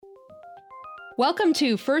Welcome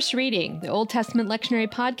to First Reading, the Old Testament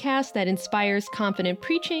lectionary podcast that inspires confident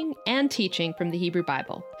preaching and teaching from the Hebrew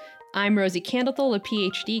Bible. I'm Rosie Candlethal, a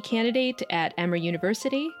PhD candidate at Emory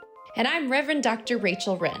University. And I'm Reverend Dr.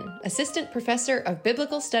 Rachel Wren, Assistant Professor of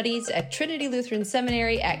Biblical Studies at Trinity Lutheran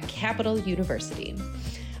Seminary at Capital University.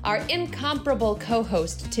 Our incomparable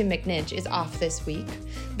co-host, Tim McNinch, is off this week.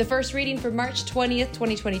 The first reading for March 20th,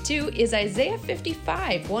 2022 is Isaiah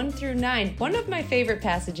 55, 1 through 9, one of my favorite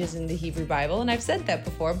passages in the Hebrew Bible, and I've said that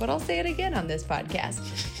before, but I'll say it again on this podcast.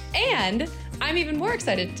 And I'm even more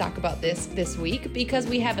excited to talk about this week because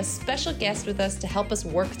we have a special guest with us to help us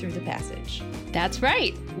work through the passage. That's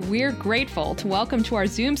right. We're grateful to welcome to our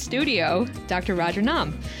Zoom studio Dr. Roger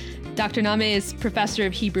Nahm. Dr. Nahm is Professor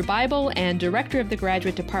of Hebrew Bible and Director of the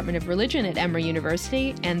Graduate Department of Religion at Emory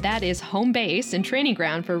University, and that is home base and training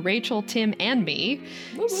ground for Rachel, Tim, and me.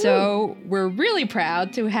 Woo-hoo. So we're really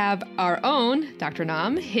proud to have our own Dr.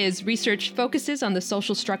 Nahm. His research focuses on the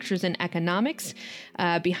social structures and economics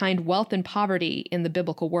behind wealth and poverty in the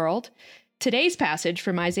biblical world. Today's passage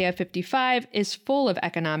from Isaiah 55 is full of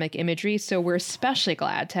economic imagery, so we're especially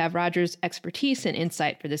glad to have Roger's expertise and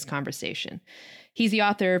insight for this conversation. He's the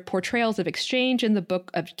author of Portrayals of Exchange in the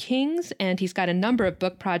Book of Kings, and he's got a number of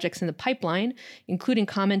book projects in the pipeline, including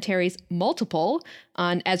commentaries, multiple,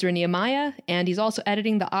 on Ezra and Nehemiah, and he's also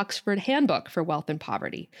editing the Oxford Handbook for Wealth and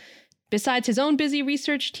Poverty. Besides his own busy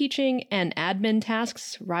research, teaching, and admin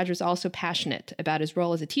tasks, Roger's also passionate about his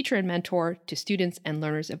role as a teacher and mentor to students and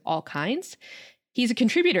learners of all kinds. He's a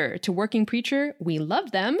contributor to Working Preacher, We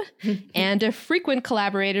Love Them, and a frequent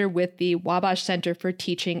collaborator with the Wabash Center for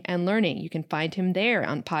Teaching and Learning. You can find him there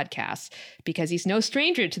on podcasts because he's no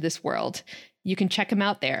stranger to this world. You can check him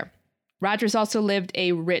out there. Roger's also lived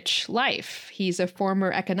a rich life. He's a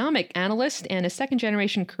former economic analyst and a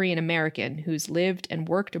second-generation Korean American who's lived and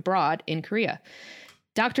worked abroad in Korea.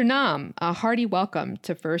 Dr. Nahm, a hearty welcome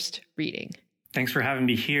to First Reading. Thanks for having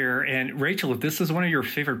me here. And Rachel, if this is one of your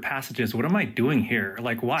favorite passages, what am I doing here?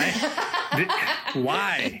 Like, why?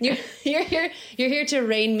 Why? You're here to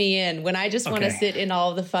rein me in when I just want to sit in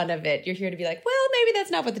all the fun of it. You're here to be like, well, maybe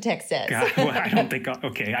that's not what the text says. Well, I don't think,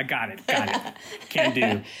 okay, I got it. Can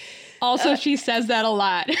do. Also, she says that a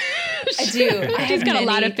lot. I do. She's got a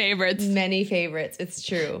lot of favorites. Many favorites. It's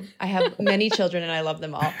true. I have many children and I love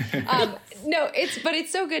them all. But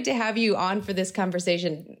it's so good to have you on for this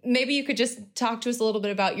conversation. Maybe you could just talk to us a little bit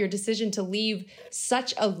about your decision to leave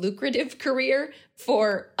such a lucrative career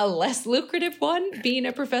for a less lucrative one, being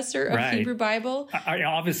a professor of Hebrew Bible. I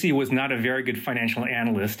obviously was not a very good financial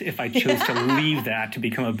analyst if I chose to leave that to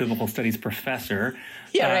become a biblical studies professor.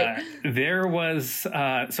 Yeah, right.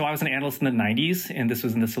 So I was an analyst in the 90s, and this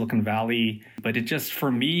was in the Silicon Valley, but it just,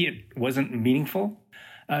 for me, it wasn't meaningful.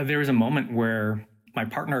 There was a moment where my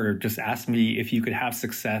partner just asked me, if you could have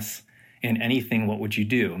success in anything, what would you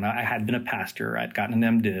do? And I had been a pastor. I'd gotten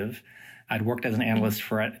an MDiv. I'd worked as an analyst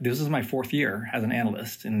this is my fourth year as an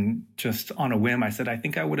analyst. And just on a whim, I said, I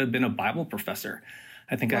think I would have been a Bible professor.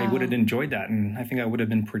 I think I would have enjoyed that. And I think I would have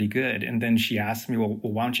been pretty good. And then she asked me, well,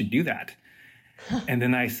 why don't you do that? And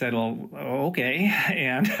then I said, well, okay.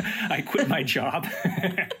 And I quit my job.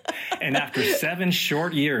 And after 7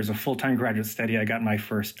 short years of full-time graduate study, I got my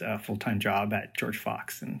first full-time job at George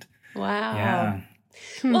Fox. And wow. Yeah.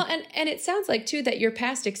 Well, and it sounds like, too, that your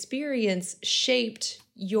past experience shaped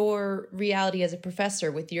your reality as a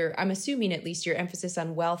professor with I'm assuming at least your emphasis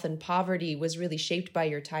on wealth and poverty was really shaped by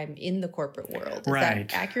your time in the corporate world. Is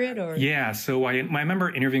that accurate? Or? Yeah. So I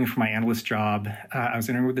remember interviewing for my analyst job. I was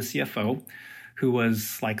interviewing with the CFO, who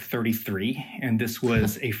was like 33. And this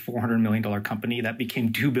was a $400 million company that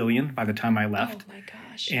became $2 billion by the time I left. Oh, my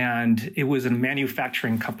gosh. And it was a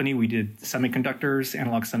manufacturing company. We did semiconductors,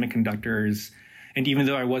 analog semiconductors. And even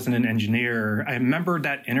though I wasn't an engineer, I remember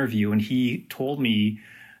that interview, and he told me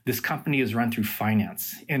this company is run through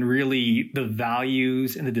finance. And really, the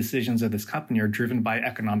values and the decisions of this company are driven by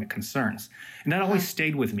economic concerns. And that always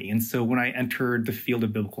stayed with me. And so when I entered the field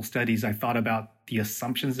of biblical studies, I thought about the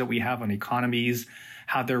assumptions that we have on economies,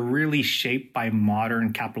 how they're really shaped by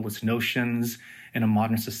modern capitalist notions in a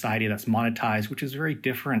modern society that's monetized, which is very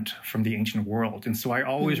different from the ancient world. And so I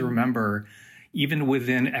always remember, even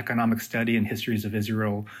within economic study and histories of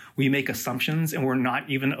Israel, we make assumptions and we're not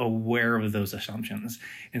even aware of those assumptions.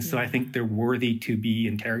 And so I think they're worthy to be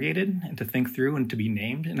interrogated and to think through and to be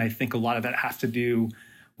named. And I think a lot of that has to do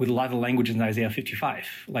with a lot of the language in Isaiah 55.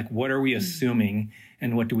 Like, what are we assuming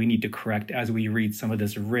and what do we need to correct as we read some of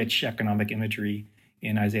this rich economic imagery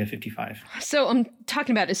in Isaiah 55. So I'm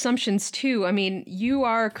talking about assumptions too. I mean, you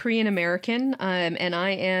are Korean American and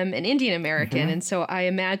I am an Indian American. Mm-hmm. And so I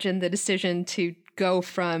imagine the decision to go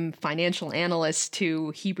from financial analyst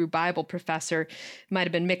to Hebrew Bible professor might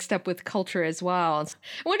have been mixed up with culture as well.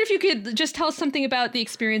 I wonder if you could just tell us something about the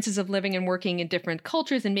experiences of living and working in different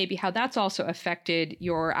cultures and maybe how that's also affected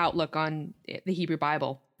your outlook on the Hebrew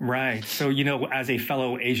Bible. Right. So, as a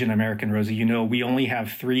fellow Asian American, Rosie, we only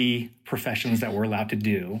have 3 professions that we're allowed to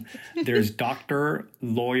do. There's doctor,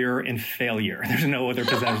 lawyer, and failure. There's no other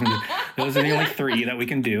professions. Those are the only 3 that we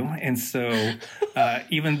can do. And so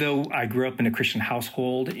even though I grew up in a Christian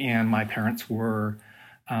household and my parents were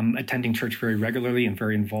attending church very regularly and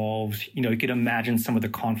very involved, you could imagine some of the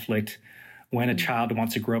conflict when a child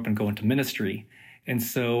wants to grow up and go into ministry. And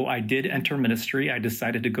so I did enter ministry. I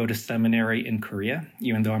decided to go to seminary in Korea.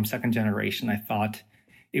 Even though I'm second generation, I thought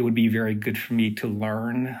it would be very good for me to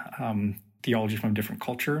learn theology from a different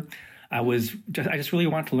culture. I just really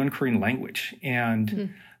wanted to learn Korean language.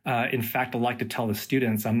 And in fact, I like to tell the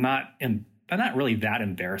students, I'm not really that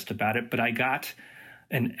embarrassed about it, but I got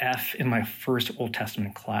an F in my first Old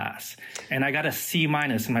Testament class. And I got a C- in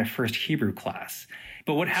my first Hebrew class.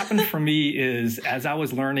 But what happened for me is, as I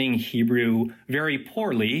was learning Hebrew very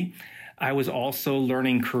poorly, I was also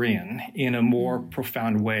learning Korean in a more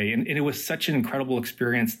profound way. And it was such an incredible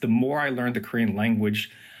experience. The more I learned the Korean language,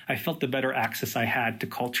 I felt the better access I had to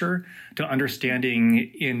culture, to understanding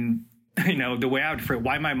in the way I would phrase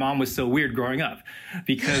why my mom was so weird growing up,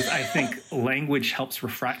 because I think language helps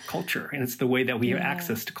refract culture. And it's the way that we have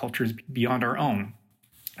access to cultures beyond our own.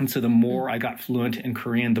 And so the more I got fluent in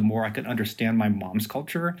Korean, the more I could understand my mom's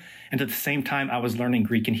culture. And at the same time, I was learning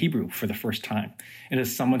Greek and Hebrew for the first time. And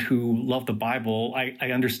as someone who loved the Bible,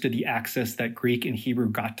 I understood the access that Greek and Hebrew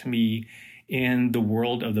got to me in the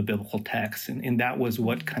world of the biblical text. And that was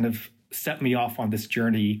what kind of set me off on this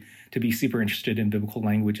journey to be super interested in biblical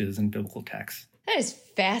languages and biblical texts. That is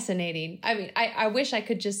fascinating. I mean, I wish I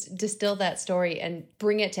could just distill that story and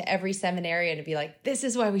bring it to every seminarian and be like, this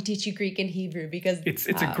is why we teach you Greek and Hebrew, because it's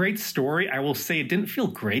a great story. I will say it didn't feel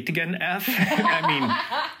great to get an F. I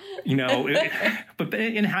mean, but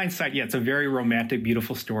in hindsight, it's a very romantic,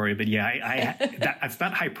 beautiful story. But that's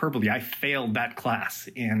not hyperbole. I failed that class.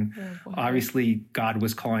 And obviously God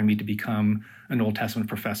was calling me to become an Old Testament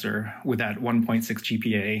professor with that 1.6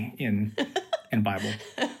 GPA in Bible.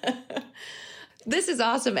 This is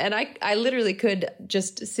awesome. And I literally could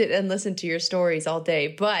just sit and listen to your stories all day,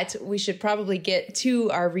 but we should probably get to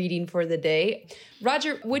our reading for the day.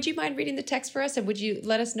 Roger, would you mind reading the text for us? And would you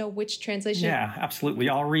let us know which translation? Yeah, absolutely.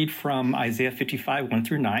 I'll read from Isaiah 55,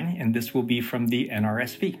 1-9, and this will be from the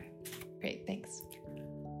NRSV. Great, thanks.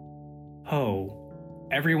 Ho,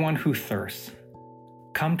 everyone who thirsts,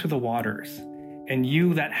 come to the waters, and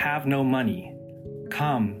you that have no money,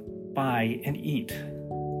 come, buy and eat.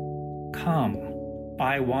 Come,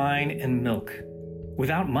 buy wine and milk,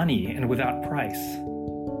 without money and without price.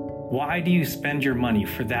 Why do you spend your money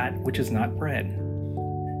for that which is not bread,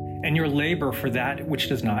 and your labor for that which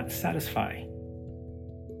does not satisfy?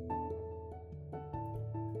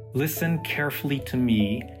 Listen carefully to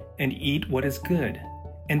me and eat what is good,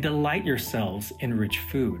 and delight yourselves in rich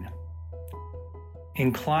food.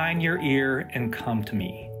 Incline your ear and come to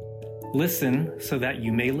me. Listen so that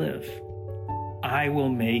you may live. I will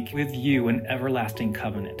make with you an everlasting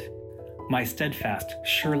covenant, my steadfast,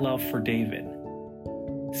 sure love for David.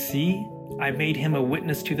 See, I made him a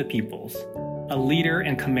witness to the peoples, a leader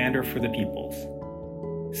and commander for the peoples.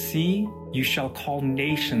 See, you shall call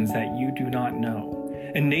nations that you do not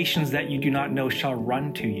know, and nations that you do not know shall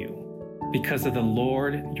run to you, because of the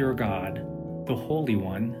Lord your God, the Holy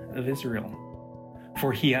One of Israel,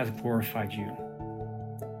 for he has glorified you.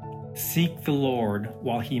 Seek the Lord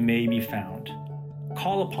while he may be found.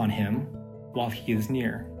 Call upon him while he is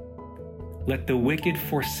near. Let the wicked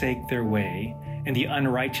forsake their way, and the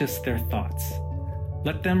unrighteous their thoughts.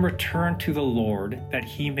 Let them return to the Lord, that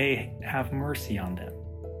he may have mercy on them,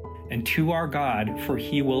 and to our God, for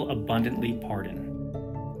he will abundantly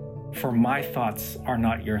pardon. For my thoughts are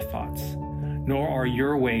not your thoughts, nor are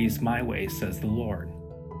your ways my ways, says the Lord.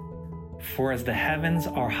 For as the heavens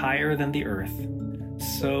are higher than the earth,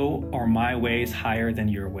 so are my ways higher than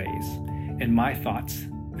your ways, and my thoughts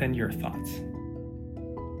than your thoughts.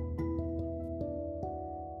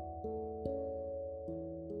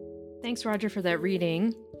 Thanks, Roger, for that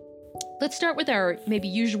reading. Let's start with our maybe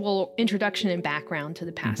usual introduction and background to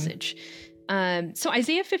the passage. So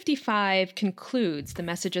Isaiah 55 concludes the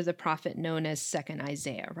message of the prophet known as 2nd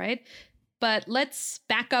Isaiah, right? But let's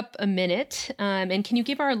back up a minute. And can you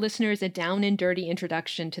give our listeners a down and dirty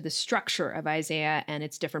introduction to the structure of Isaiah and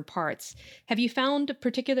its different parts? Have you found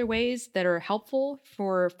particular ways that are helpful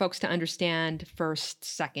for folks to understand 1st,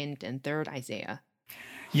 2nd, and 3rd Isaiah?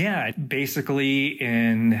 Yeah, basically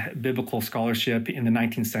in biblical scholarship in the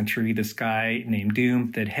 19th century, this guy named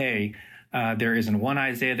Doom said, hey, there isn't one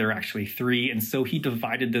Isaiah, there are actually three. And so he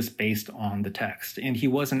divided this based on the text. And he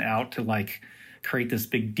wasn't out to create this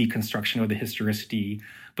big deconstruction of the historicity.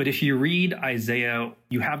 But if you read Isaiah,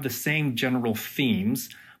 you have the same general themes,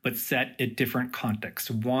 but set at different contexts.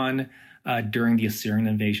 One, during the Assyrian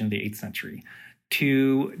invasion of the 8th century.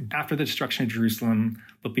 Two, after the destruction of Jerusalem,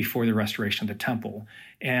 but before the restoration of the temple.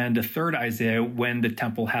 And the third Isaiah, when the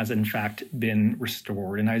temple has in fact been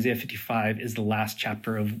restored. And Isaiah 55 is the last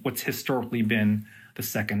chapter of what's historically been the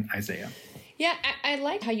second Isaiah. Yeah, I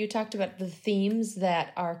like how you talked about the themes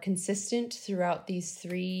that are consistent throughout these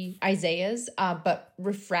three Isaiahs, but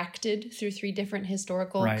refracted through three different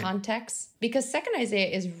historical contexts. Because second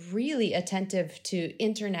Isaiah is really attentive to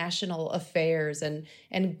international affairs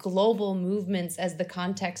and global movements as the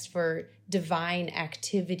context for divine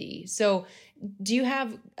activity. So do you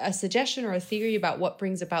have a suggestion or a theory about what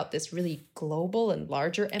brings about this really global and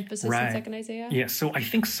larger emphasis in second Isaiah? Yeah, so I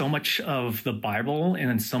think so much of the Bible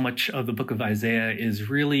and so much of the book of Isaiah is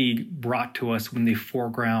really brought to us when they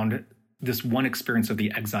foreground this one experience of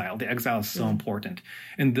the exile. The exile is so important.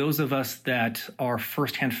 And those of us that are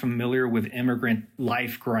firsthand familiar with immigrant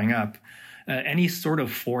life growing up, any sort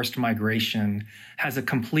of forced migration has a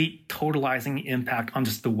complete totalizing impact on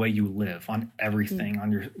just the way you live, on everything,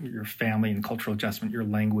 on your family and cultural adjustment, your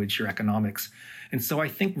language, your economics. And so I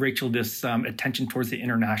think, Rachel, this attention towards the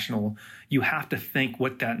international, you have to think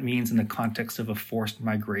what that means in the context of a forced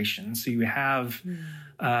migration. So you have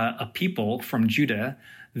a people from Judah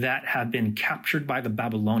that have been captured by the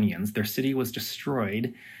Babylonians. Their city was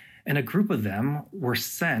destroyed, and a group of them were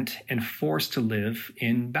sent and forced to live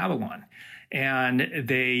in Babylon. And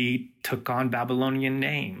they took on Babylonian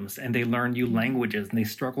names, and they learned new languages, and they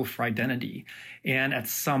struggled for identity. And at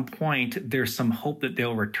some point, there's some hope that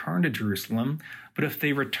they'll return to Jerusalem. But if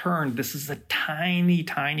they return, this is a tiny,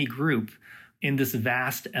 tiny group in this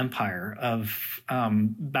vast empire of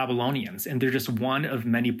Babylonians. And they're just one of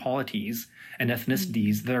many polities and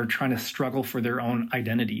ethnicities that are trying to struggle for their own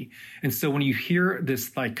identity. And so when you hear this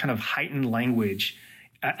kind of heightened language,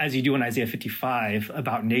 as you do in Isaiah 55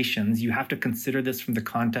 about nations, you have to consider this from the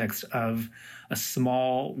context of a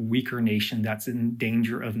small, weaker nation that's in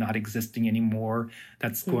danger of not existing anymore,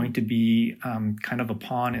 that's going to be kind of a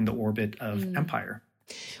pawn in the orbit of empire.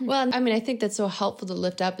 Well, I mean, I think that's so helpful to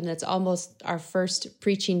lift up, and it's almost our first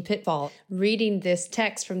preaching pitfall. Reading this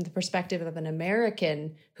text from the perspective of an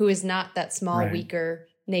American who is not that small, weaker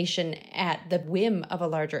nation at the whim of a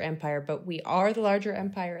larger empire, but we are the larger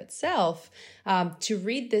empire itself. To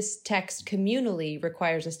read this text communally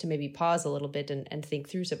requires us to maybe pause a little bit and think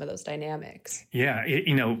through some of those dynamics. Yeah,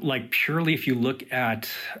 purely if you look at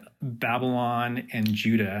Babylon and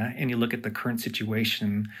Judah and you look at the current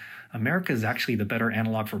situation, America is actually the better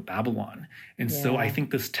analog for Babylon. And so I think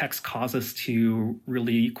this text calls us to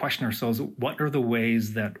really question ourselves, what are the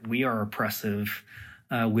ways that we are oppressive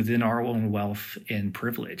within our own wealth and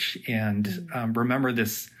privilege? And remember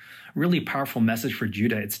this really powerful message for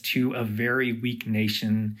Judah. It's to a very weak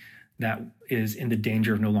nation that is in the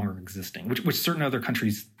danger of no longer existing, which certain other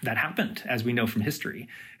countries, that happened, as we know from history.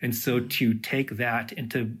 And so to take that and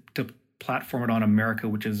to platform it on America,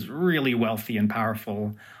 which is really wealthy and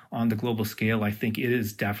powerful on the global scale, I think it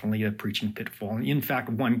is definitely a preaching pitfall. And in fact,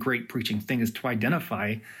 one great preaching thing is to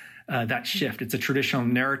identify that shift. It's a traditional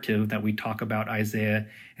narrative that we talk about Isaiah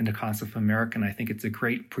in the concept of America. And I think it's a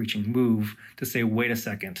great preaching move to say, wait a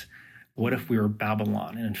second, what if we were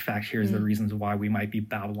Babylon? And in fact, here's the reasons why we might be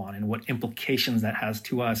Babylon and what implications that has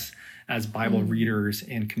to us as Bible readers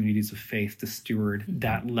and communities of faith to steward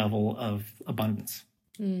that level of abundance.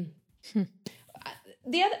 The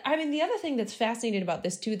other thing that's fascinating about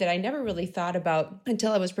this too, that I never really thought about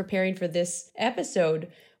until I was preparing for this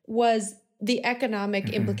episode, was the economic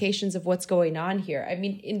implications of what's going on here. I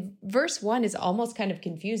mean, in verse 1 is almost kind of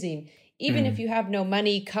confusing. Even if you have no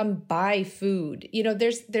money, come buy food.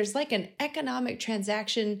 There's like an economic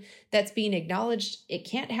transaction that's being acknowledged. It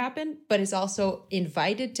can't happen, but is also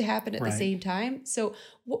invited to happen at the same time. So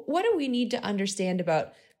what do we need to understand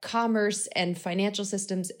about commerce and financial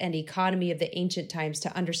systems and economy of the ancient times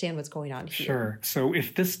to understand what's going on here? Sure. So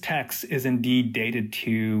if this text is indeed dated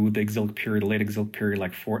to the exilic period, the late exilic period,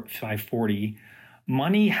 like 540,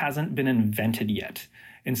 money hasn't been invented yet.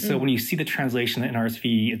 And so when you see the translation in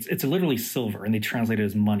RSV, it's literally silver, and they translate it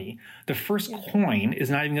as money. The first coin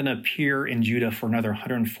is not even going to appear in Judah for another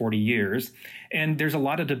 140 years. And there's a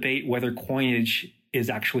lot of debate whether coinage is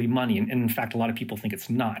actually money. And in fact, a lot of people think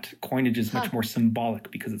it's not. Coinage is much more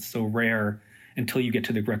symbolic because it's so rare until you get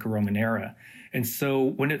to the Greco-Roman era. And so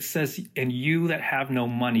when it says, and you that have no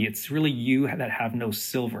money, it's really you that have no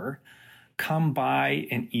silver. Come buy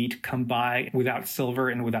and eat, come buy without silver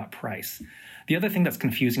and without price. The other thing that's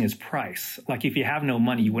confusing is price. Like if you have no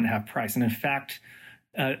money, you wouldn't have price. And in fact,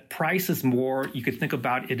 price is more, you could think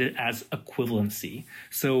about it as equivalency.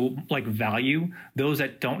 So like value, those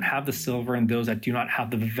that don't have the silver and those that do not have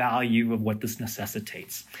the value of what this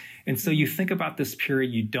necessitates. And so you think about this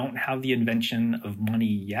period, you don't have the invention of money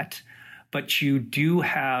yet, but you do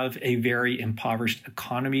have a very impoverished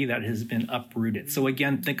economy that has been uprooted. So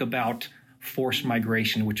again, think about forced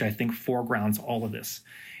migration, which I think foregrounds all of this.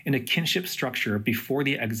 In a kinship structure before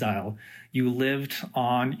the exile, you lived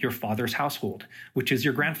on your father's household, which is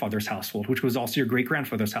your grandfather's household, which was also your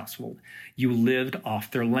great-grandfather's household. You lived off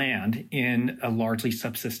their land in a largely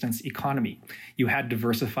subsistence economy. You had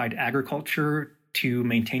diversified agriculture to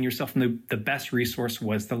maintain yourself, and the best resource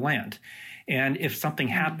was the land. And if something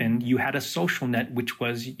happened, you had a social net, which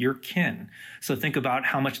was your kin. So think about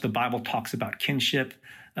how much the Bible talks about kinship,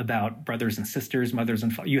 about brothers and sisters, mothers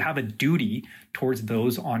and fathers. You have a duty towards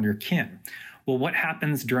those on your kin. Well, what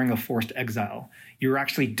happens during a forced exile? You're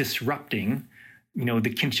actually disrupting,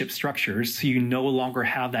 the kinship structures, so you no longer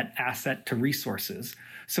have that asset to resources.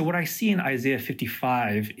 So what I see in Isaiah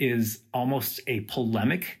 55 is almost a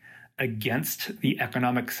polemic against the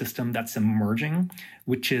economic system that's emerging,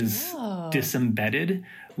 which is disembedded,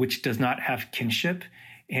 which does not have kinship.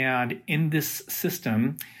 And in this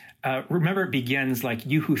system, remember, it begins like,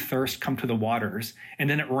 you who thirst, come to the waters, and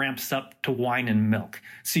then it ramps up to wine and milk.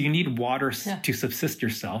 So you need water to subsist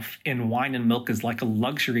yourself, and wine and milk is like a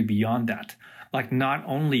luxury beyond that. Like, not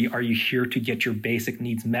only are you here to get your basic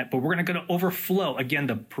needs met, but we're going to overflow, again,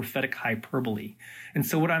 the prophetic hyperbole. And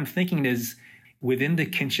so what I'm thinking is, within the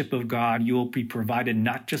kinship of God, you will be provided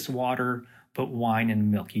not just water, but wine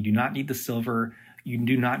and milk. You do not need the silver. You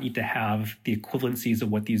do not need to have the equivalencies of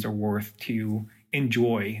what these are worth to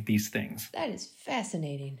enjoy these things. That is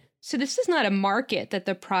fascinating. So this is not a market that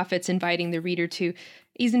the prophet's inviting the reader to.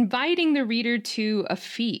 He's inviting the reader to a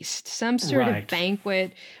feast, some sort of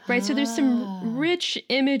banquet, right? So there's some rich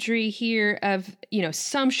imagery here of,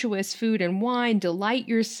 sumptuous food and wine, delight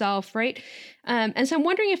yourself, right? And so I'm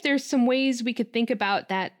wondering if there's some ways we could think about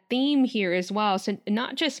that theme here as well. So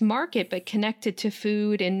not just market, but connected to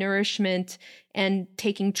food and nourishment and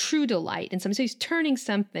taking true delight. And so he's turning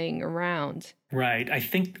something around. Right. I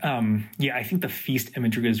think, I think the feast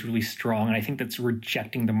imagery is really strong, and I think that's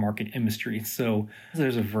rejecting the market imagery. So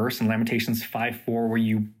there's a verse in Lamentations 5:4 where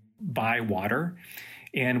you buy water,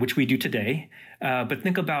 and which we do today. But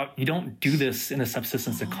think about, you don't do this in a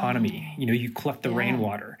subsistence economy. You collect the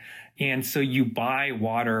rainwater. And so you buy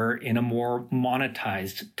water in a more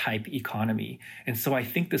monetized type economy. And so I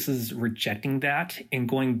think this is rejecting that and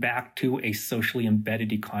going back to a socially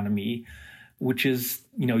embedded economy, which is,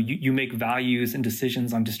 you make values and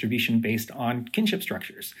decisions on distribution based on kinship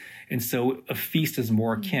structures. And so a feast is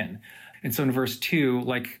more akin. And so in verse 2,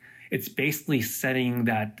 it's basically setting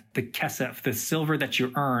that the kesef, the silver that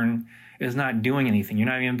you earn, is not doing anything. You're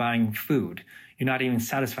not even buying food. You're not even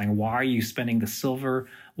satisfying. Why are you spending the silver?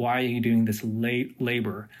 Why are you doing this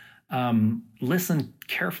labor? Listen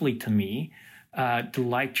carefully to me.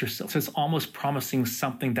 Delight yourself. So it's almost promising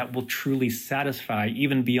something that will truly satisfy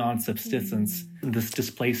even beyond subsistence, this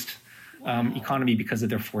displaced economy because of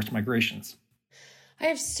their forced migrations. I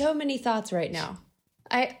have so many thoughts right now.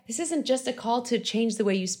 This isn't just a call to change the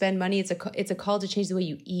way you spend money. It's a call to change the way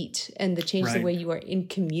you eat and to change the way you are in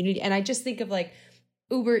community. And I just think of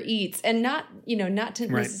Uber Eats, and not to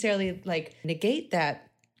necessarily negate that.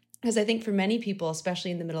 Because I think for many people,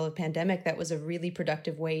 especially in the middle of a pandemic, that was a really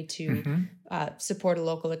productive way to support a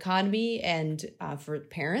local economy and for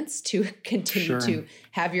parents to continue to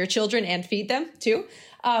have your children and feed them too.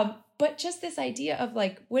 But just this idea of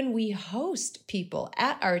when we host people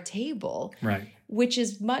at our table, which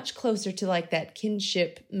is much closer to that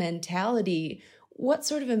kinship mentality, what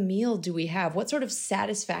sort of a meal do we have? What sort of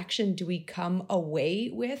satisfaction do we come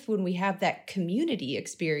away with when we have that community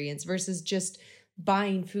experience versus just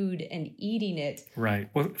buying food and eating it? Right.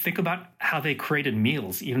 Well, think about how they created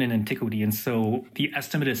meals, even in antiquity. And so the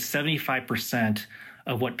estimate is 75%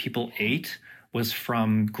 of what people ate was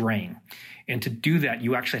from grain. And to do that,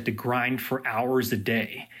 you actually had to grind for hours a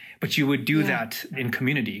day. But you would do that in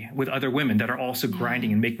community with other women that are also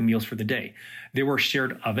grinding and making meals for the day. There were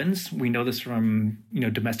shared ovens. We know this from,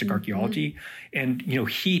 domestic archaeology. And,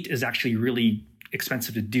 heat is actually really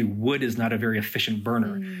expensive to do. Wood is not a very efficient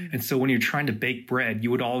burner. And so when you're trying to bake bread,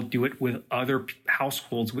 you would all do it with other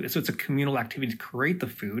households. So it's a communal activity to create the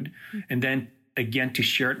food and then, again, to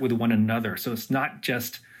share it with one another. So it's not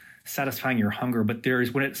just satisfying your hunger. But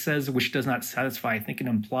there's, when it says which does not satisfy, I think it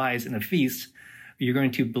implies in a feast, you're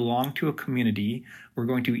going to belong to a community. We're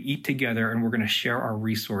going to eat together and we're going to share our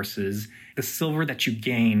resources. The silver that you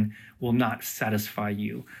gain will not satisfy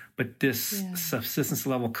you. But this subsistence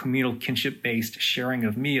level, communal, kinship-based sharing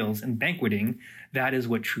of meals and banqueting, that is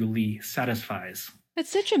what truly satisfies. It's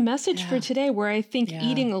such a message for today where I think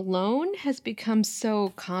eating alone has become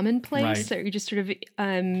so commonplace that you're just sort of,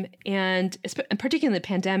 and particularly in the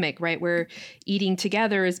pandemic, right, where eating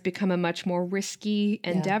together has become a much more risky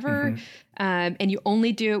endeavor. And you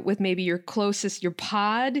only do it with maybe your closest, your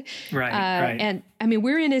pod. Right. And I mean,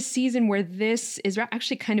 we're in a season where this is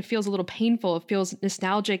actually kind of feels a little painful. It feels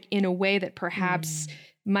nostalgic in a way that perhaps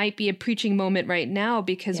might be a preaching moment right now,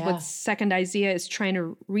 because what Second Isaiah is trying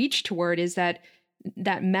to reach toward is that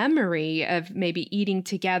memory of maybe eating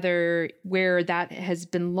together where that has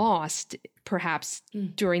been lost perhaps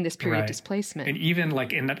during this period of displacement. And even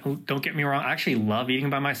like, don't get me wrong, I actually love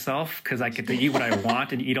eating by myself because I get to eat what I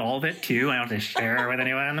want and eat all of it too. I don't have to share with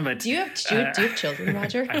anyone. But do you have children,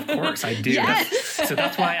 Roger? Of course I do. Yes. So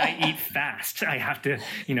that's why I eat fast. I have to,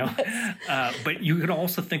 but you could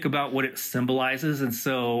also think about what it symbolizes. And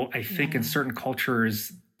so I think in certain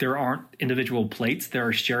cultures, there aren't individual plates, there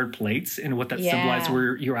are shared plates. And what that symbolizes,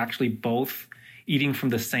 where you're actually both eating from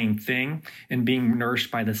the same thing and being nourished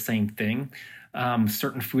by the same thing.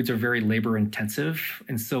 Certain foods are very labor intensive.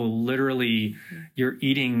 And so literally you're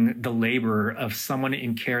eating the labor of someone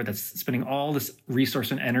in care that's spending all this resource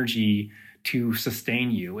and energy to sustain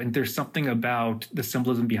you. And there's something about the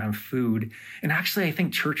symbolism behind food. And actually, I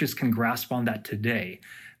think churches can grasp on that today.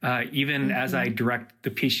 Even as I direct the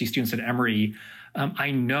PhD students at Emory,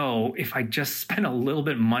 I know if I just spend a little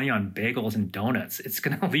bit of money on bagels and donuts, it's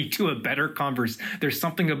going to lead to a better conversation. There's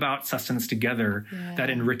something about sustenance together that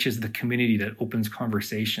enriches the community, that opens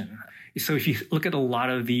conversation. So if you look at a lot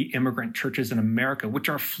of the immigrant churches in America, which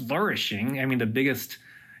are flourishing, I mean, the biggest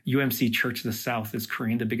UMC church in the South is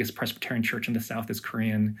Korean. The biggest Presbyterian church in the South is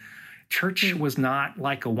Korean. Church was not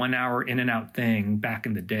like a 1 hour in and out thing back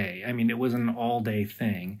in the day. I mean, it was an all day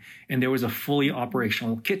thing. And there was a fully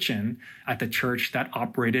operational kitchen at the church that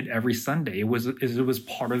operated every Sunday. It was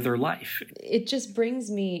part of their life. It just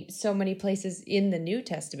brings me so many places in the New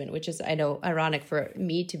Testament, which is, I know, ironic for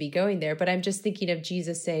me to be going there, but I'm just thinking of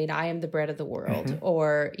Jesus saying, I am the bread of the world,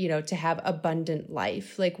 or, to have abundant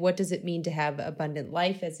life. Like, what does it mean to have abundant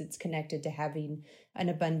life as it's connected to having an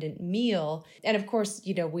abundant meal? And of course,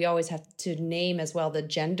 we always have to name as well the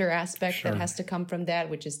gender aspect that has to come from that,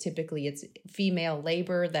 which is typically it's female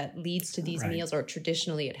labor that leads to these meals, or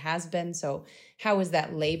traditionally it has been. So how is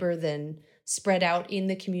that labor then spread out in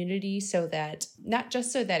the community, so that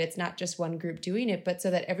it's not just one group doing it, but so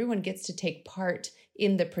that everyone gets to take part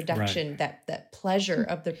in the production, that pleasure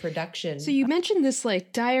of the production. So you mentioned this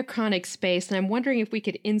like diachronic space, and I'm wondering if we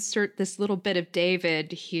could insert this little bit of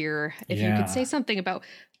David here. If you could say something about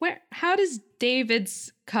how does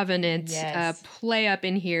David's covenant play up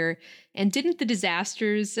in here? And didn't the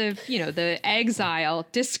disasters of, the exile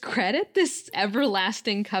discredit this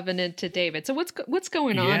everlasting covenant to David? So what's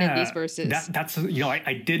going on in these verses? That's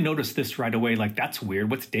I did notice this right away. Like, that's weird.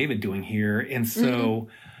 What's David doing here? And so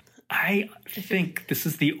I think this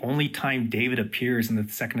is the only time David appears in the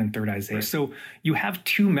second and third Isaiah. Right. So you have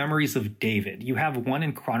two memories of David. You have one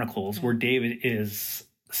in Chronicles where David is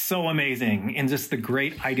so amazing and just the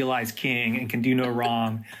great idealized king and can do no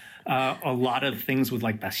wrong. A lot of things with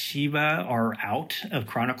like Bathsheba are out of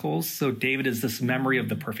Chronicles. So David is this memory of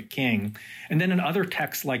the perfect king. And then in other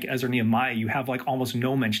texts like Ezra, Nehemiah, you have like almost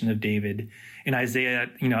no mention of David. In Isaiah,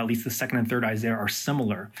 at least the second and third Isaiah are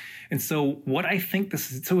similar. And so what I think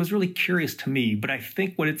so it was really curious to me, but I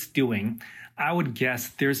think what it's doing, I would guess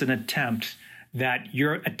there's an attempt that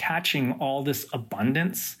you're attaching all this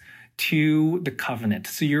abundance to the covenant.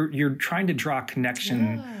 So you're trying to draw a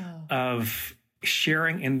connection of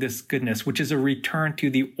sharing in this goodness, which is a return to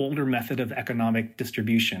the older method of economic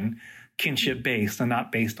distribution, kinship-based and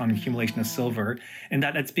not based on accumulation of silver, and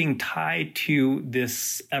that it's being tied to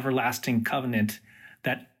this everlasting covenant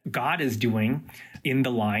that God is doing in the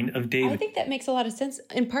line of David. I think that makes a lot of sense,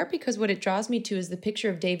 in part because what it draws me to is the picture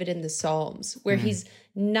of David in the Psalms, where he's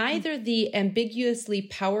neither the ambiguously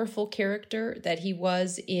powerful character that he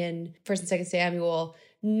was in 1st and 2nd Samuel,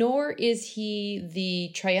 nor is he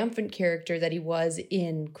the triumphant character that he was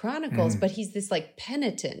in Chronicles, but he's this like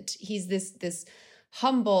penitent. He's this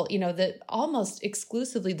humble, that almost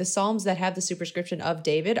exclusively the Psalms that have the superscription of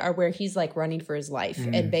David are where he's like running for his life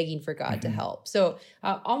and begging for God to help. So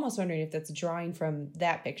almost wondering if that's drawing from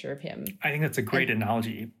that picture of him. I think that's a great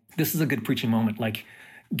analogy. This is a good preaching moment. Like,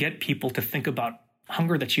 get people to think about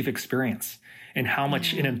hunger that you've experienced and how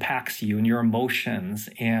much it impacts you and your emotions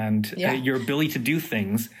and your ability to do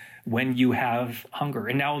things when you have hunger.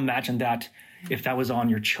 And now imagine that if that was on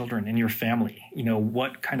your children and your family,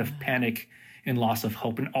 what kind of panic and loss of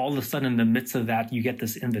hope. And all of a sudden, in the midst of that, you get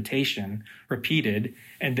this invitation repeated,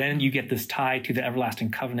 and then you get this tie to the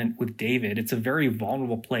everlasting covenant with David. It's a very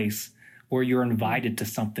vulnerable place where you're invited to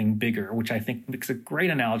something bigger, which I think makes a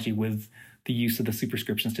great analogy with the use of the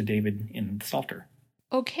superscriptions to David in the Psalter.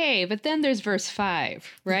 Okay, but then there's verse 5,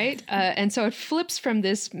 right? And so it flips from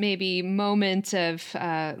this maybe moment of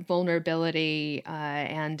vulnerability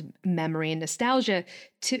and memory and nostalgia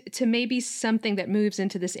to maybe something that moves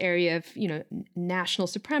into this area of, national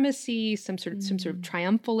supremacy, some sort of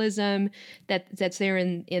triumphalism that's there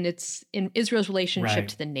in Israel's relationship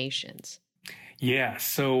to the nations. Yeah,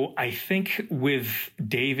 so I think with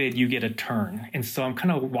David, you get a turn. And so I'm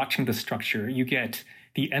kind of watching the structure. You get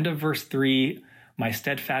the end of verse 3, my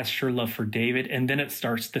steadfast sure love for David, and then it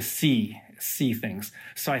starts to see things.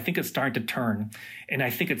 So I think it's starting to turn. And I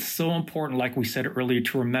think it's so important, like we said earlier,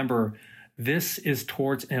 to remember this is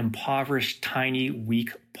towards an impoverished, tiny,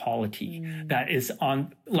 weak polity that is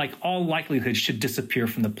on, like all likelihood, should disappear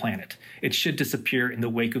from the planet. It should disappear in the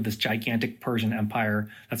wake of this gigantic Persian Empire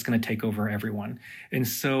that's going to take over everyone. And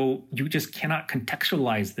so you just cannot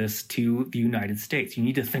contextualize this to the United States. You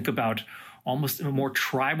need to think about almost a more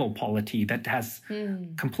tribal polity that has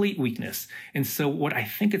complete weakness. And so what I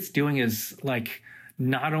think it's doing is, like,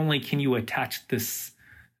 not only can you attach this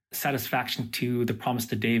satisfaction to the promise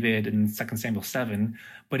to David in 2 Samuel 7,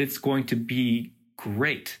 but it's going to be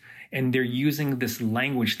great. And they're using this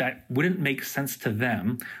language that wouldn't make sense to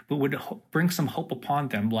them, but would bring some hope upon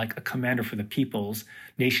them, like a commander for the peoples.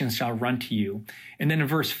 Nations shall run to you. And then in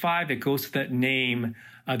verse 5, it goes to that name,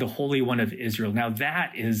 the Holy One of Israel. Now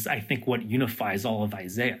that is, I think, what unifies all of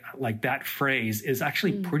Isaiah. Like, that phrase is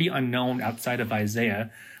actually pretty unknown outside of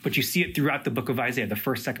Isaiah, but you see it throughout the book of Isaiah, the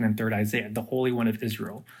 1st, 2nd, and 3rd Isaiah, the Holy One of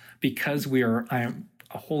Israel. Because I am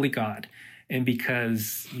a holy God, and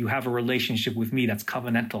because you have a relationship with me that's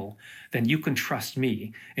covenantal, then you can trust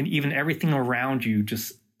me. And even everything around you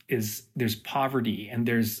there's poverty, and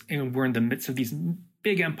we're in the midst of these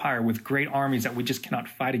big empire with great armies that we just cannot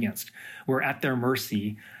fight against. We're at their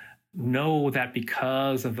mercy. Know that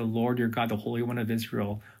because of the Lord your God, the Holy One of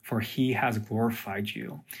Israel, for he has glorified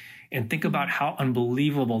you. And think about how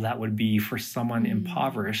unbelievable that would be for someone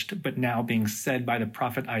impoverished, but now being said by the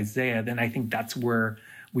prophet Isaiah. Then I think that's where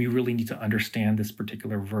we really need to understand this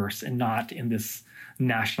particular verse, and not in this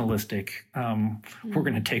nationalistic, we're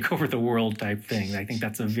going to take over the world type thing. I think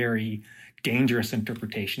that's a very dangerous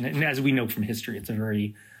interpretation. And as we know from history, it's a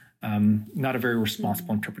very not a very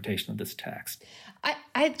responsible interpretation of this text.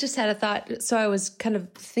 I just had a thought. So I was kind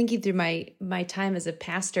of thinking through my time as a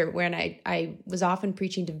pastor, when I was often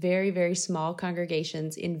preaching to very, very small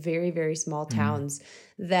congregations in very, very small towns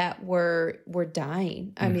that were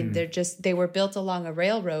dying. I mean, they were built along a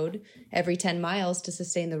railroad every 10 miles to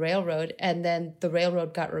sustain the railroad. And then the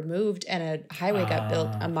railroad got removed and a highway got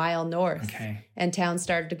built a mile north. Okay. And towns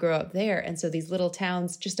started to grow up there. And so these little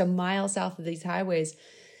towns just a mile south of these highways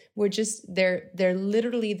were just, they're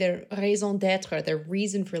literally, their raison d'etre, their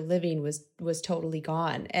reason for living was totally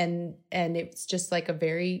gone. And it's just like a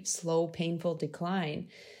very slow, painful decline.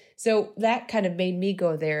 So that kind of made me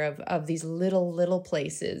go there of these little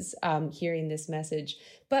places, hearing this message.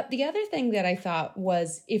 But the other thing that I thought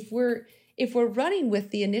was, if we're running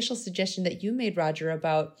with the initial suggestion that you made, Roger,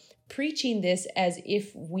 about preaching this as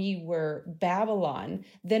if we were Babylon,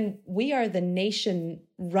 then we are the nation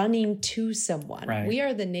running to someone. Right. We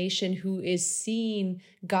are the nation who is seeing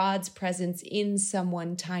God's presence in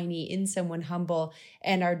someone tiny, in someone humble,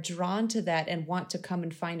 and are drawn to that and want to come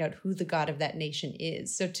and find out who the God of that nation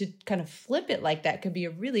is. So to kind of flip it like that could be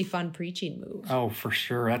a really fun preaching move. Oh, for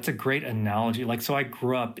sure. That's a great analogy. Like, so I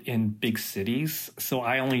grew up in big cities, so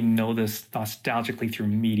I only know this nostalgically through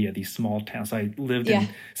media, these small towns. I lived in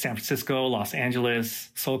San Francisco, Los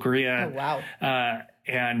Angeles, Seoul, Korea. Oh, wow.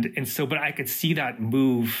 And so, but I could see that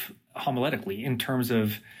move homiletically in terms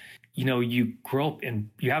of, you grow up and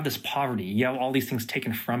you have this poverty, you have all these things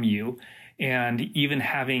taken from you, and even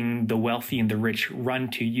having the wealthy and the rich run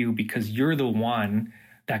to you because you're the one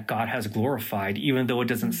that God has glorified, even though it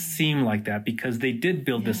doesn't seem like that, because they did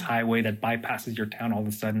build this highway that bypasses your town all of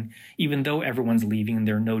a sudden, even though everyone's leaving and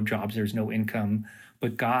there are no jobs, there's no income,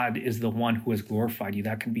 but God is the one who has glorified you.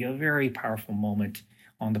 That can be a very powerful moment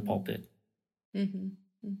on the pulpit. Mm-hmm.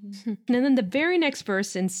 And then the very next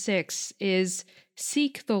verse in 6 is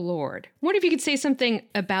seek the Lord. I wonder if you could say something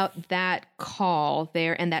about that call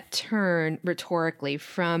there and that turn rhetorically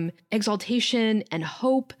from exaltation and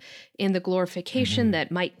hope in the glorification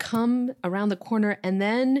that might come around the corner, and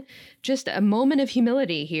then just a moment of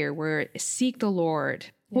humility here where seek the Lord.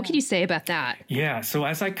 What can you say about that? Yeah. So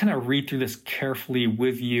as I kind of read through this carefully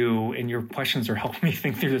with you, and your questions are helping me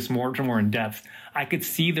think through this more in depth, I could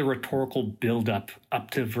see the rhetorical buildup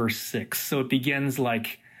up to verse 6. So it begins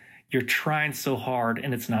like, you're trying so hard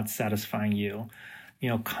and it's not satisfying you.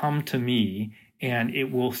 Come to me and it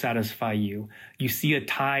will satisfy you. You see a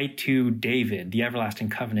tie to David, the everlasting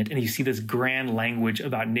covenant, and you see this grand language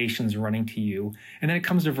about nations running to you. And then it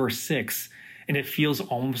comes to verse 6. And it feels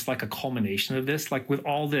almost like a culmination of this, like with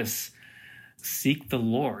all this, seek the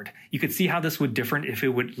Lord. You could see how this would different if it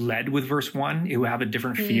would led with verse 1. It would have a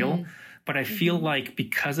different feel. But I feel like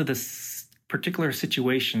because of this particular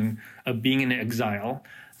situation of being in exile,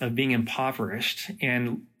 of being impoverished,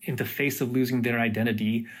 and in the face of losing their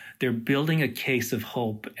identity, they're building a case of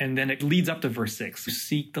hope. And then it leads up to verse 6.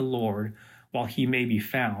 Seek the Lord while he may be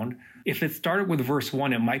found. If it started with verse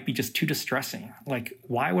 1, it might be just too distressing. Like,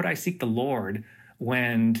 why would I seek the Lord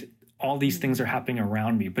when all these things are happening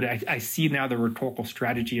around me? But I see now the rhetorical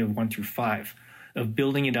strategy of 1 through 5, of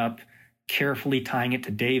building it up, carefully tying it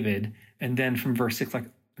to David. And then from verse 6,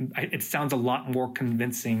 it sounds a lot more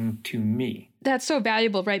convincing to me. That's so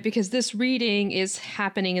valuable, right? Because this reading is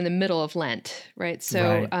happening in the middle of Lent, right?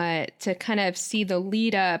 So to kind of see the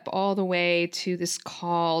lead up all the way to this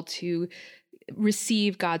call to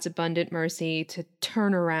receive God's abundant mercy, to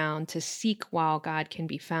turn around, to seek while God can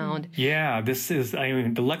be found. Yeah, this is, the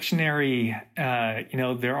lectionary,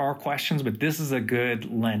 there are questions, but this is a good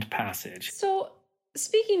Lent passage. So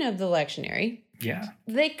speaking of the lectionary,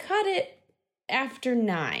 they cut it after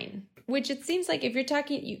 9, which it seems like if you're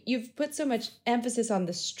talking, you've put so much emphasis on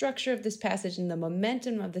the structure of this passage and the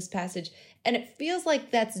momentum of this passage, and it feels like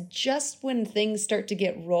that's just when things start to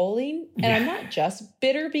get rolling. And I'm not just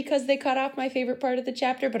bitter because they cut off my favorite part of the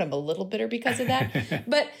chapter, but I'm a little bitter because of that.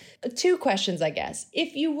 But 2 questions, I guess.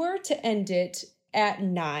 If you were to end it at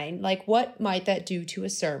 9, like what might that do to a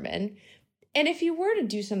sermon? And if you were to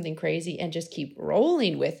do something crazy and just keep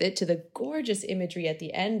rolling with it to the gorgeous imagery at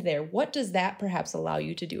the end there, what does that perhaps allow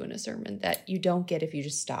you to do in a sermon that you don't get if you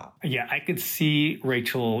just stop? Yeah, I could see,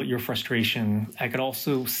 Rachel, your frustration. I could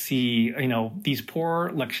also see, these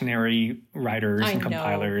poor lectionary writers and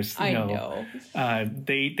compilers. I know.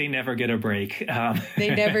 They never get a break.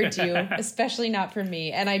 They never do, especially not for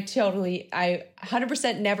me. And I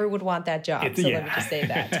 100% never would want that job. Let me just say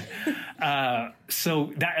that.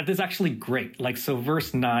 So that is actually great. So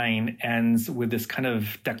verse 9 ends with this kind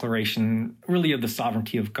of declaration really of the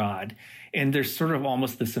sovereignty of God. And there's sort of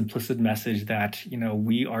almost this implicit message that,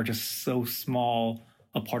 we are just so small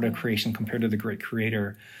a part of creation compared to the great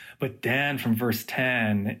creator. But then from verse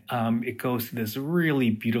 10, it goes to this really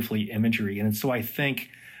beautifully imagery. And so I think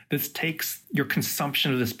this takes your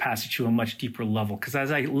consumption of this passage to a much deeper level. Because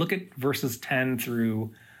as I look at verses 10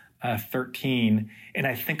 through 13, and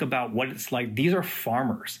I think about what it's like, these are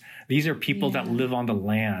farmers. These are people that live on the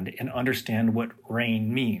land and understand what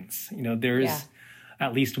rain means. There's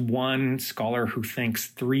at least one scholar who thinks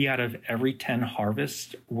 3 out of every 10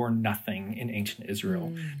 harvests were nothing in ancient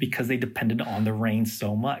Israel because they depended on the rain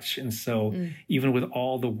so much. And so even with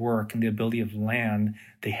all the work and the ability of land,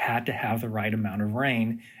 they had to have the right amount of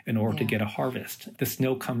rain in order to get a harvest. The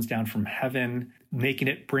snow comes down from heaven, making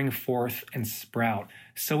it bring forth and sprout.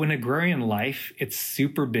 So in agrarian life, it's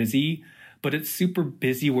super busy, but it's super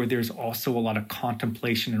busy where there's also a lot of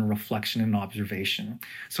contemplation and reflection and observation.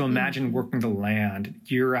 So imagine working the land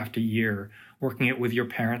year after year, working it with your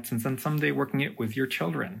parents, and then someday working it with your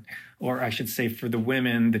children. Or I should say for the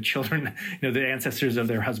women, the children, the ancestors of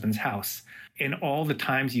their husband's house. And all the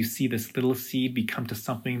times you see this little seed become to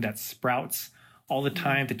something that sprouts, all the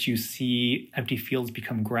time that you see empty fields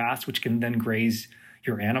become grass, which can then graze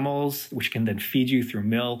your animals, which can then feed you through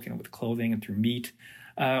milk and with clothing and through meat.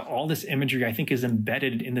 All this imagery, I think, is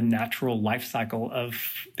embedded in the natural life cycle of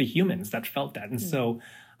the humans that felt that. And so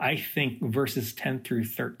I think verses 10 through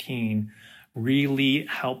 13 really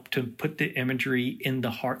help to put the imagery in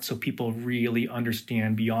the heart so people really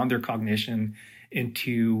understand beyond their cognition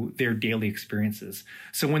into their daily experiences.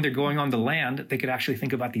 So when they're going on the land, they could actually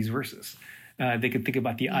think about these verses. They could think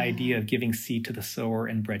about the idea of giving seed to the sower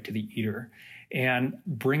and bread to the eater, and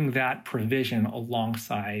bring that provision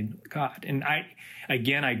alongside God. And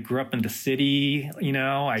I grew up in the city,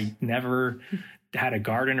 I never had a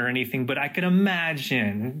garden or anything, but I could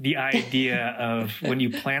imagine the idea of when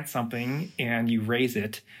you plant something and you raise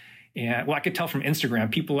it And well, I could tell from Instagram,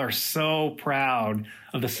 people are so proud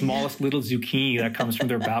of the smallest little zucchini that comes from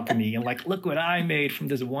their balcony. And like, look what I made from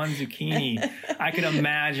this one zucchini. I could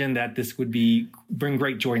imagine that this would bring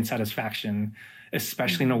great joy and satisfaction,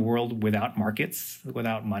 especially in a world without markets,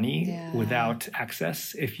 without money, without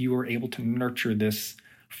access. If you were able to nurture this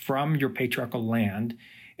from your patriarchal land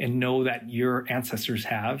and know that your ancestors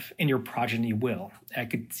have and your progeny will, I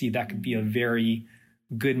could see that could be a very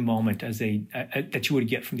good moment that you would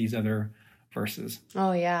get from these other verses.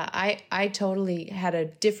 Oh yeah, I totally had a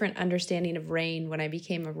different understanding of rain when I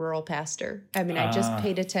became a rural pastor. I mean, I just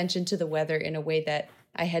paid attention to the weather in a way that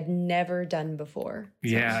I had never done before. So.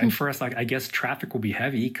 Yeah, and for us, like, I guess traffic will be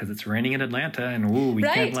heavy because it's raining in Atlanta, and we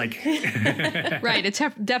can't like. Right, it's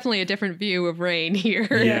definitely a different view of rain here.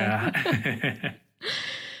 Yeah.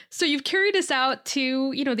 So you've carried us out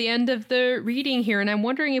to the end of the reading here, and I'm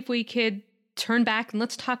wondering if we could turn back and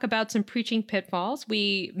let's talk about some preaching pitfalls.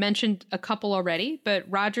 We mentioned a couple already, but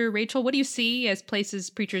Roger, Rachel, what do you see as places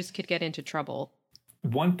preachers could get into trouble?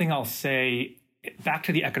 One thing I'll say, back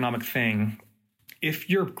to the economic thing, if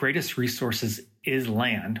your greatest resources is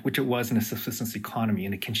land, which it was in a subsistence economy,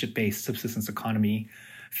 in a kinship-based subsistence economy,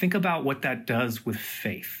 think about what that does with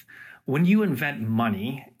faith. When you invent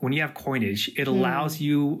money, when you have coinage, it allows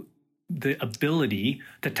you the ability,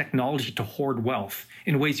 the technology to hoard wealth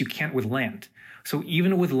in ways you can't with land. So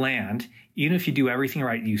even with land, even if you do everything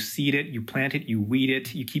right, you seed it, you plant it, you weed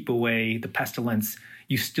it, you keep away the pestilence,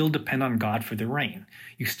 you still depend on God for the rain.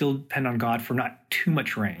 You still depend on God for not too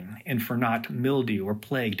much rain and for not mildew or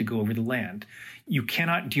plague to go over the land. You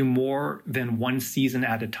cannot do more than one season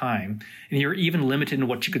at a time. And you're even limited in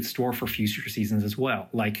what you could store for future seasons as well.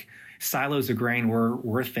 Like silos of grain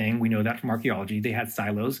were a thing. We know that from archaeology. They had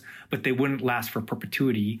silos, but they wouldn't last for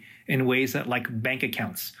perpetuity in ways that like bank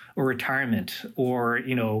accounts or retirement or,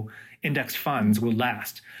 index funds will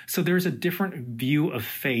last. So there's a different view of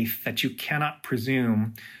faith that you cannot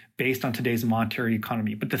presume based on today's monetary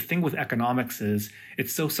economy. But the thing with economics is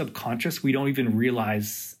it's so subconscious, we don't even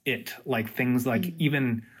realize it. Like things like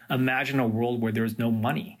even imagine a world where there's no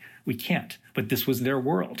money. We can't, but this was their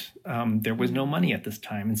world. There was no money at this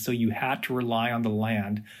time. And so you had to rely on the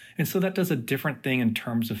land. And so that does a different thing in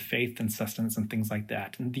terms of faith and sustenance and things like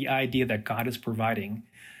that. And the idea that God is providing,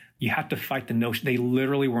 you have to fight the notion. They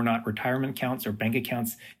literally were not retirement accounts or bank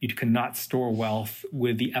accounts. You cannot store wealth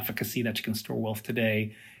with the efficacy that you can store wealth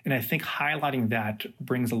today. And I think highlighting that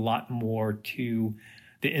brings a lot more to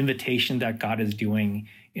the invitation that God is doing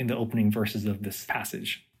in the opening verses of this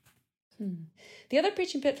passage. The other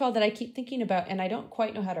preaching pitfall that I keep thinking about, and I don't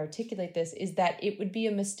quite know how to articulate this, is that it would be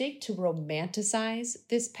a mistake to romanticize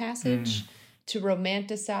this passage, to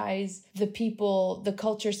romanticize the people, the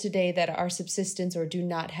cultures today that are subsistence or do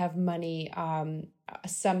not have money,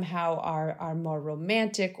 somehow are more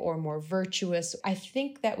romantic or more virtuous. I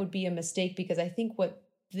think that would be a mistake because I think what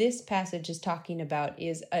this passage is talking about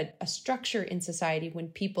is a structure in society when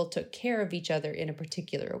people took care of each other in a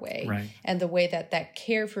particular way, right, and the way that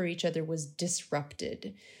care for each other was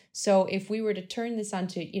disrupted. So if we were to turn this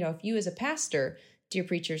onto, if you as a pastor, dear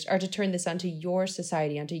preachers, are to turn this onto your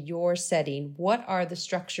society, onto your setting, what are the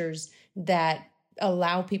structures that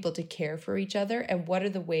allow people to care for each other? And what are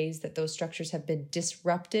the ways that those structures have been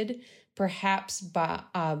disrupted, perhaps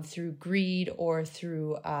through greed or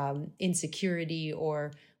through insecurity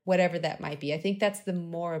or whatever that might be? I think that's the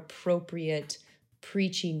more appropriate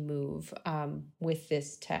preaching move with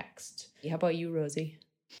this text. How about you, Rosie?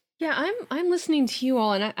 Yeah, I'm listening to you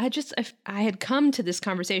all, and I had come to this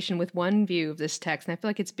conversation with one view of this text, and I feel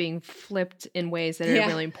like it's being flipped in ways that are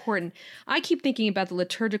really important. I keep thinking about the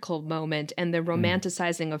liturgical moment and the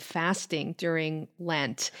romanticizing of fasting during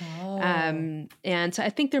Lent. Oh. And so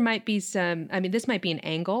I think there might be this might be an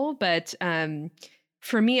angle, but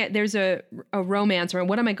for me, there's a romance around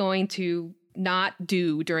what am I going to not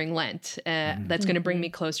do during Lent that's going to bring me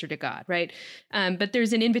closer to God, right? But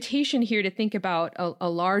there's an invitation here to think about a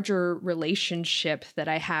larger relationship that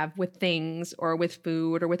I have with things or with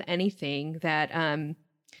food or with anything that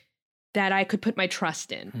I could put my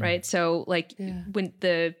trust in, right? So when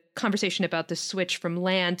the conversation about the switch from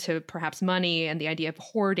land to perhaps money and the idea of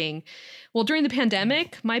hoarding, well, during the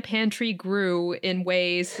pandemic, my pantry grew in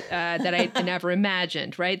ways that I never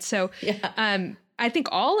imagined, right? So I think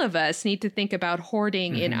all of us need to think about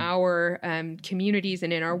hoarding in our communities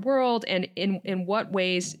and in our world, and in what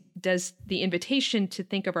ways does the invitation to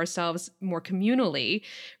think of ourselves more communally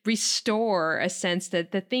restore a sense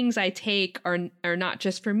that the things I take are not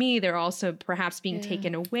just for me, they're also perhaps being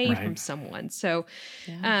taken away from someone. So,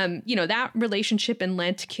 that relationship in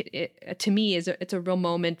Lent, to me, it's a real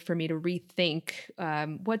moment for me to rethink,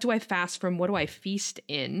 what do I fast from? What do I feast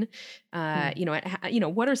in?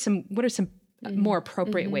 What are some more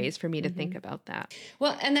appropriate ways for me to think about that?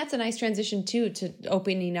 Well, and that's a nice transition too, to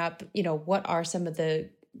opening up, what are some of the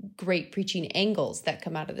great preaching angles that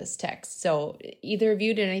come out of this text. So either of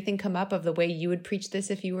you, did anything come up of the way you would preach this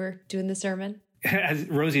if you were doing the sermon? As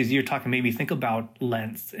Rosie, as you're talking, made me think about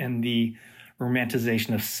Lent and the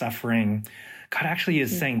romanticization of suffering. God actually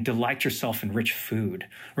is saying, delight yourself in rich food.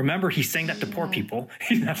 Remember, he's saying that to poor people.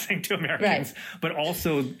 He's not saying to Americans, but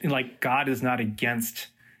also God is not against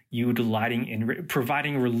you delighting in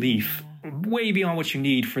providing relief way beyond what you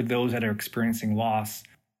need for those that are experiencing loss.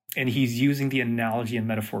 And he's using the analogy and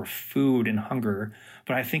metaphor of food and hunger.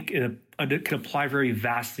 But I think it could apply very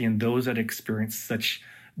vastly in those that experience such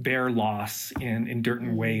bare loss in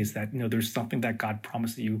certain ways that, there's something that God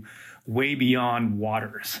promised you way beyond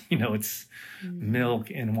waters. It's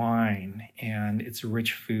milk and wine, and it's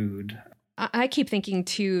rich food. I keep thinking,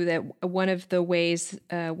 too, that one of the ways,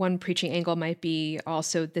 one preaching angle might be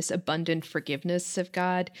also this abundant forgiveness of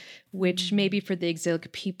God, which maybe for the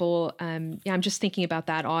exilic people, I'm just thinking about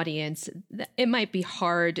that audience. It might be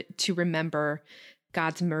hard to remember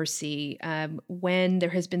God's mercy when there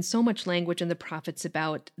has been so much language in the prophets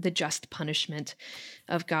about the just punishment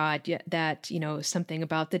of God, that, something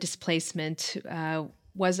about the displacement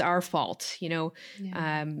was our fault,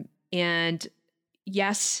 and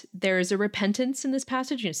yes, there is a repentance in this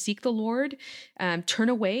passage. Seek the Lord, turn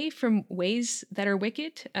away from ways that are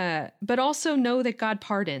wicked, but also know that God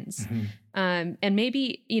pardons. And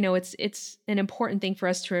maybe it's an important thing for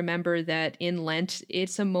us to remember that in Lent,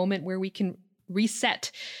 it's a moment where we can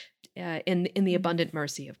reset in the abundant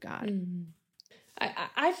mercy of God.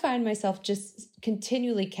 I find myself just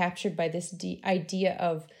continually captured by this idea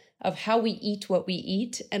of how we eat what we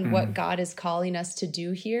eat and what God is calling us to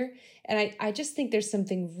do here. And I just think there's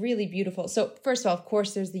something really beautiful. So first of all, of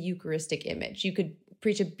course, there's the Eucharistic image. You could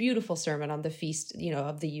preach a beautiful sermon on the feast,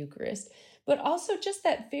 of the Eucharist, but also just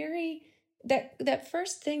that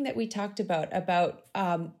first thing that we talked about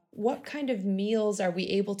what kind of meals are we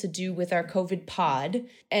able to do with our COVID pod,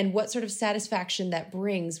 and what sort of satisfaction that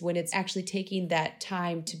brings when it's actually taking that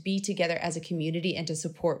time to be together as a community and to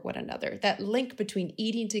support one another. That link between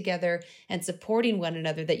eating together and supporting one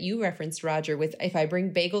another that you referenced, Roger, with if I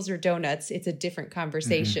bring bagels or donuts, it's a different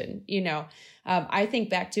conversation. I think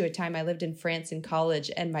back to a time I lived in France in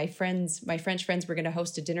college, and my French friends were going to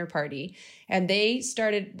host a dinner party, and they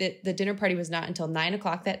started, the dinner party was not until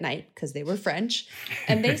 9:00 that night because they were French,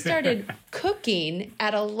 and they started cooking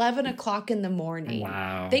at 11 o'clock in the morning.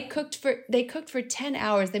 Wow. They cooked for 10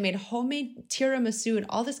 hours. They made homemade tiramisu and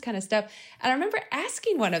all this kind of stuff. And I remember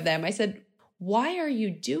asking one of them, I said, why are you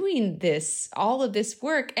doing this, all of this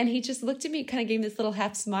work? And he just looked at me, kind of gave me this little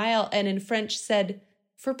half smile, and in French said,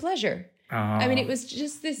 for pleasure. I mean, it was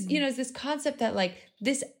just this, this concept that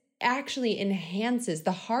this actually enhances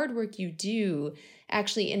the hard work you do,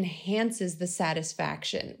 actually enhances the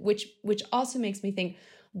satisfaction, which also makes me think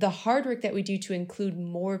the hard work that we do to include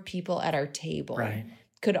more people at our table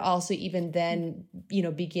could also even then,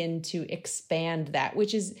 begin to expand that,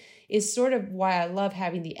 which is sort of why I love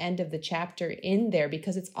having the end of the chapter in there,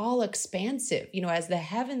 because it's all expansive. As the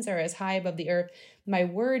heavens are as high above the earth, my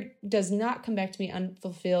word does not come back to me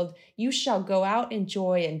unfulfilled. You shall go out in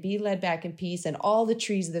joy and be led back in peace, and all the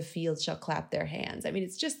trees of the field shall clap their hands. I mean,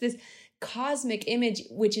 it's just this cosmic image,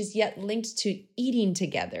 which is yet linked to eating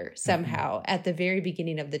together somehow at the very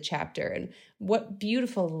beginning of the chapter. And what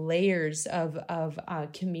beautiful layers of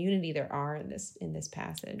community there are in this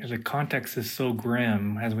passage. The context is so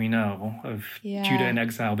grim, as we know, of Judah in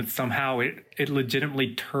exile, but somehow it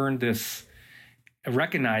legitimately turned this,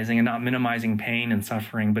 recognizing and not minimizing pain and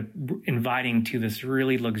suffering, but inviting to this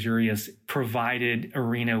really luxurious provided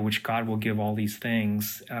arena, which God will give all these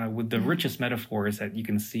things with the richest metaphors that you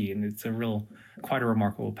can see. And it's quite a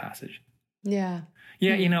remarkable passage. Yeah.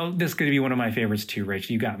 Yeah, this is going to be one of my favorites too, Rach.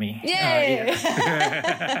 You got me. Yay!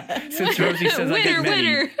 Since Rosie says I get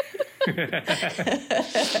many.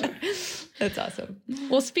 That's awesome.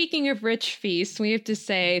 Well, speaking of rich feasts, we have to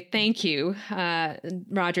say thank you,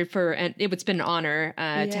 Roger, it's been an honor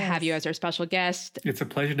to have you as our special guest. It's a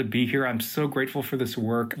pleasure to be here. I'm so grateful for this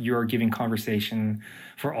work. You're giving conversation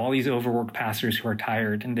for all these overworked pastors who are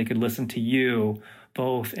tired, and they could listen to you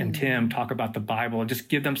both and Tim talk about the Bible and just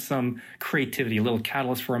give them some creativity, a little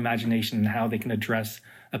catalyst for imagination and how they can address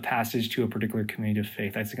a passage to a particular community of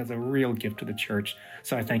faith. I think that's a real gift to the church.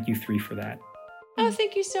 So I thank you three for that. Oh,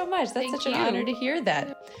 thank you so much. That's such an honor to hear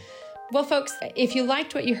that. Well, folks, if you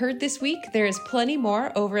liked what you heard this week, there is plenty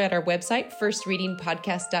more over at our website,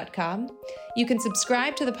 firstreadingpodcast.com. You can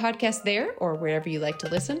subscribe to the podcast there or wherever you like to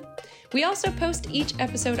listen. We also post each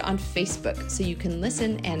episode on Facebook, so you can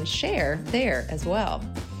listen and share there as well.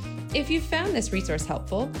 If you found this resource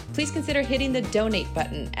helpful, please consider hitting the donate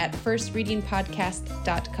button at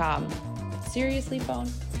firstreadingpodcast.com. Seriously,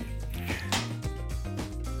 phone?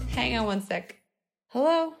 Hang on one sec.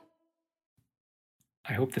 Hello?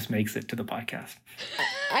 I hope this makes it to the podcast.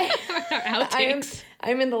 I'm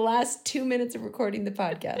in the last 2 minutes of recording the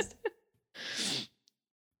podcast.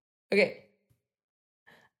 Okay.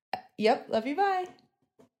 Yep, love you, bye.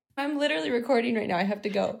 I'm literally recording right now. I have to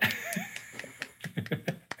go.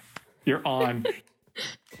 You're on.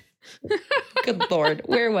 Good Lord.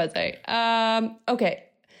 Where was I? Okay.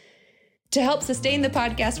 To help sustain the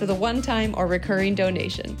podcast with a one-time or recurring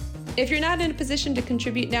donation. If you're not in a position to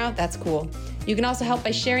contribute now, that's cool. You can also help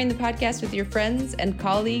by sharing the podcast with your friends and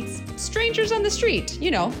colleagues, strangers on the street. You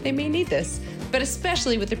know, they may need this, but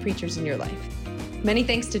especially with the preachers in your life. Many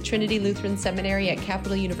thanks to Trinity Lutheran Seminary at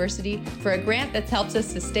Capital University for a grant that helps us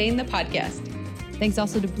sustain the podcast. Thanks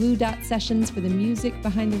also to Blue Dot Sessions for the music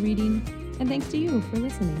behind the reading, and thanks to you for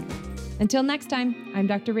listening. Until next time, I'm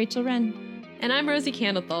Dr. Rachel Wren. And I'm Rosie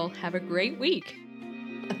Candlethal. Have a great week.